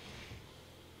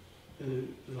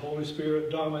 The Holy Spirit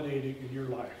dominating in your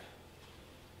life.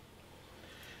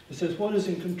 It says, what is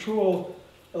in control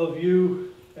of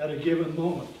you at a given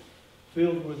moment?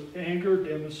 Filled with anger,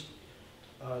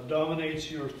 dominates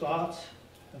your thoughts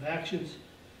and actions.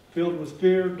 Filled with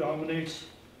fear, dominates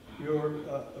your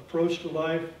approach to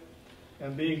life.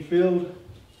 And being filled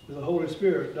with the Holy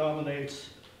Spirit dominates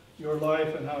your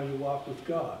life and how you walk with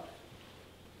God.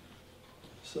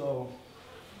 So,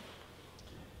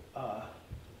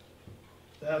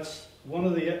 that's one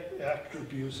of the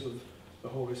attributes of the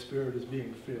Holy Spirit, is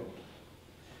being filled.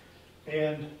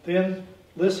 And then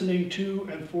listening to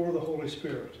and for the Holy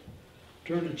Spirit.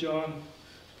 Turn to John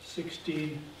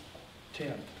 16:10.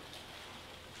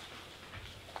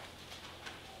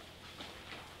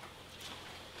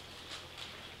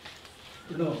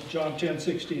 No, John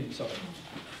 10:16, sorry.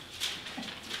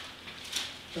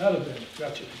 That'd have been,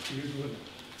 got you confused, wouldn't it?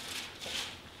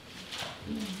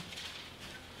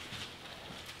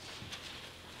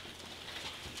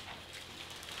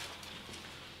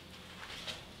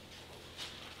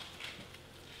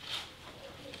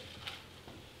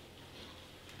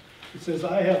 It says,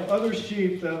 I have other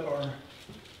sheep that are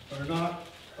not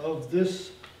of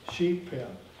this sheep pen.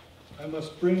 I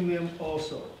must bring them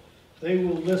also. They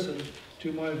will listen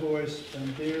to my voice,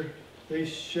 and they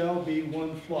shall be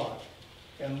one flock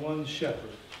and one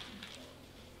shepherd.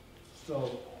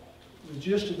 So the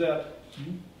gist of that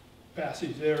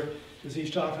passage there is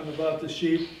he's talking about the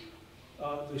sheep,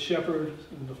 the shepherd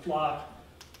and the flock,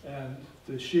 and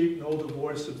the sheep know the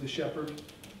voice of the shepherd,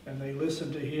 and they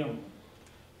listen to him.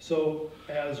 So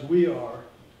as we are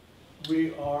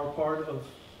part of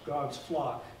God's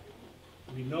flock.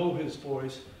 We know his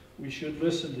voice. We should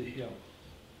listen to him.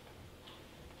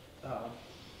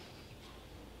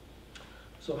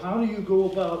 So how do you go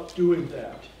about doing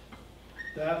that?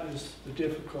 That is the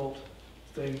difficult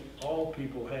thing all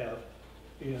people have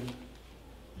in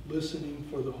listening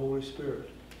for the Holy Spirit.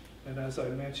 And as I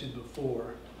mentioned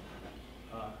before,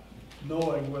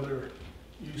 knowing whether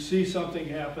you see something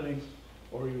happening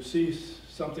or you see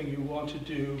something you want to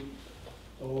do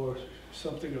or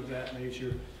something of that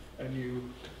nature, and you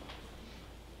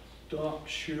not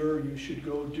sure you should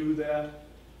go do that,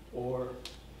 or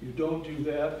you don't do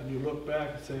that, and you look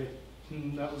back and say,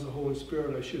 that was the Holy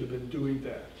Spirit, I should have been doing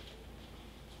that.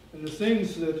 And the thing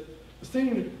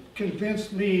that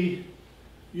convinced me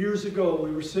years ago,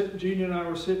 we were sitting, Jeannie and I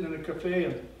were sitting in a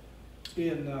cafe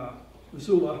in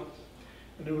Missoula,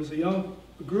 and there was a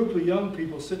group of young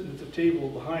people sitting at the table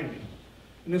behind me.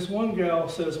 And this one gal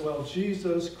says, well,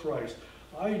 Jesus Christ,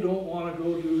 I don't want to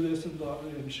go do this and that,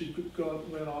 and she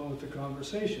went on with the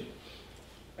conversation.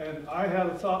 And I had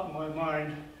a thought in my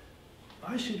mind,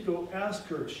 I should go ask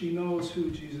her. She knows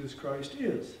who Jesus Christ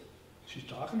is. She's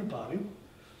talking about him.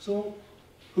 So,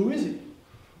 who is he?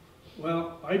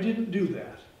 Well, I didn't do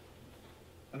that.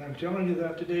 And I'm telling you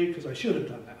that today because I should have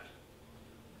done that.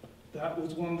 That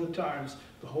was one of the times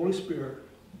the Holy Spirit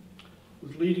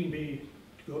was leading me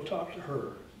to go talk to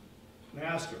her and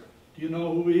ask her, do you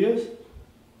know who he is?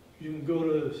 You can go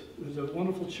to, there's a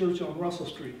wonderful church on Russell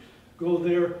Street. Go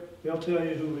there, they'll tell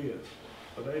you who he is.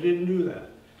 But I didn't do that.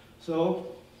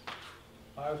 So,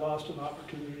 I lost an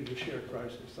opportunity to share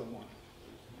Christ with someone.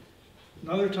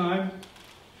 Another time,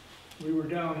 we were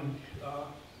down in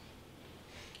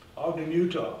Ogden,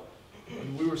 Utah,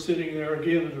 and we were sitting there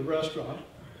again at a restaurant.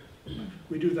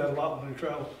 We do that a lot when we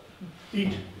travel,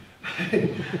 eat.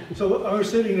 So I was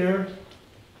sitting there,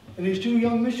 And these two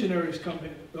young missionaries come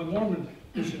in, Mormon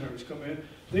missionaries come in.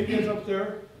 They get up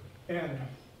there, and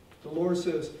the Lord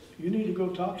says, you need to go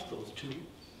talk to those two.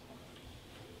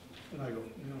 And I go,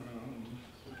 no.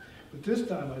 But this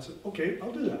time I said, okay,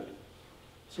 I'll do that.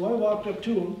 So I walked up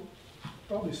to them,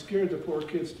 probably scared the poor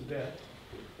kids to death,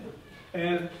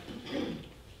 and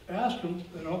asked them,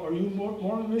 are you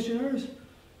Mormon missionaries?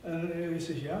 And he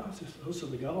says, yeah. I says, oh, so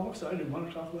they got all excited and want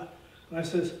to talk about it. And I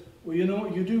says, well,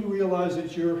 you do realize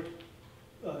that you're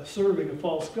serving a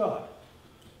false god.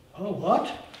 Oh,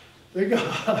 what? They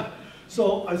got.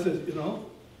 So I said,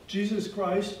 Jesus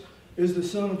Christ is the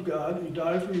Son of God. He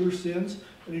died for your sins,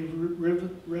 and he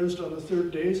raised on the third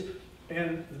day,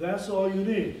 and that's all you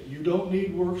need. You don't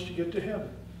need works to get to heaven.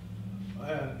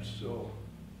 And so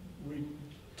we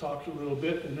talked a little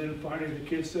bit, and then finally the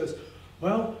kid says,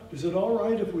 well, is it all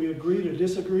right if we agree to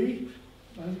disagree?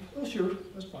 I said, oh, sure,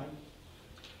 that's fine.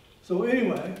 So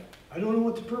anyway, I don't know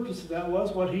what the purpose of that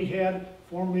was, what he had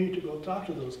for me to go talk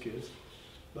to those kids,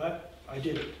 but I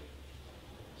did it.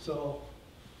 So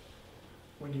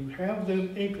when you have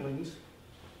them inklings,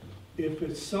 if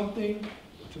it's something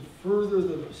to further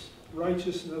the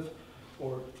righteousness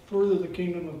or further the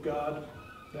kingdom of God,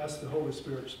 that's the Holy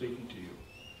Spirit speaking to you.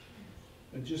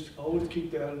 And just always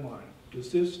keep that in mind.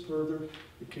 Does this further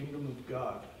the kingdom of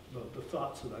God, the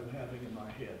thoughts that I'm having in my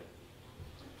head?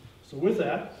 So with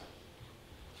that,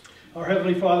 our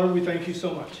Heavenly Father, we thank you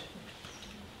so much.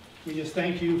 We just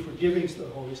thank you for giving us the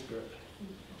Holy Spirit.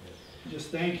 Just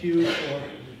thank you for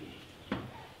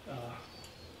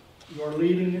your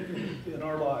leading in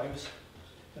our lives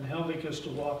and helping us to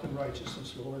walk in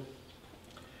righteousness, Lord.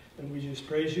 And we just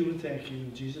praise you and thank you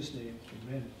in Jesus' name.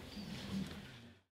 Amen.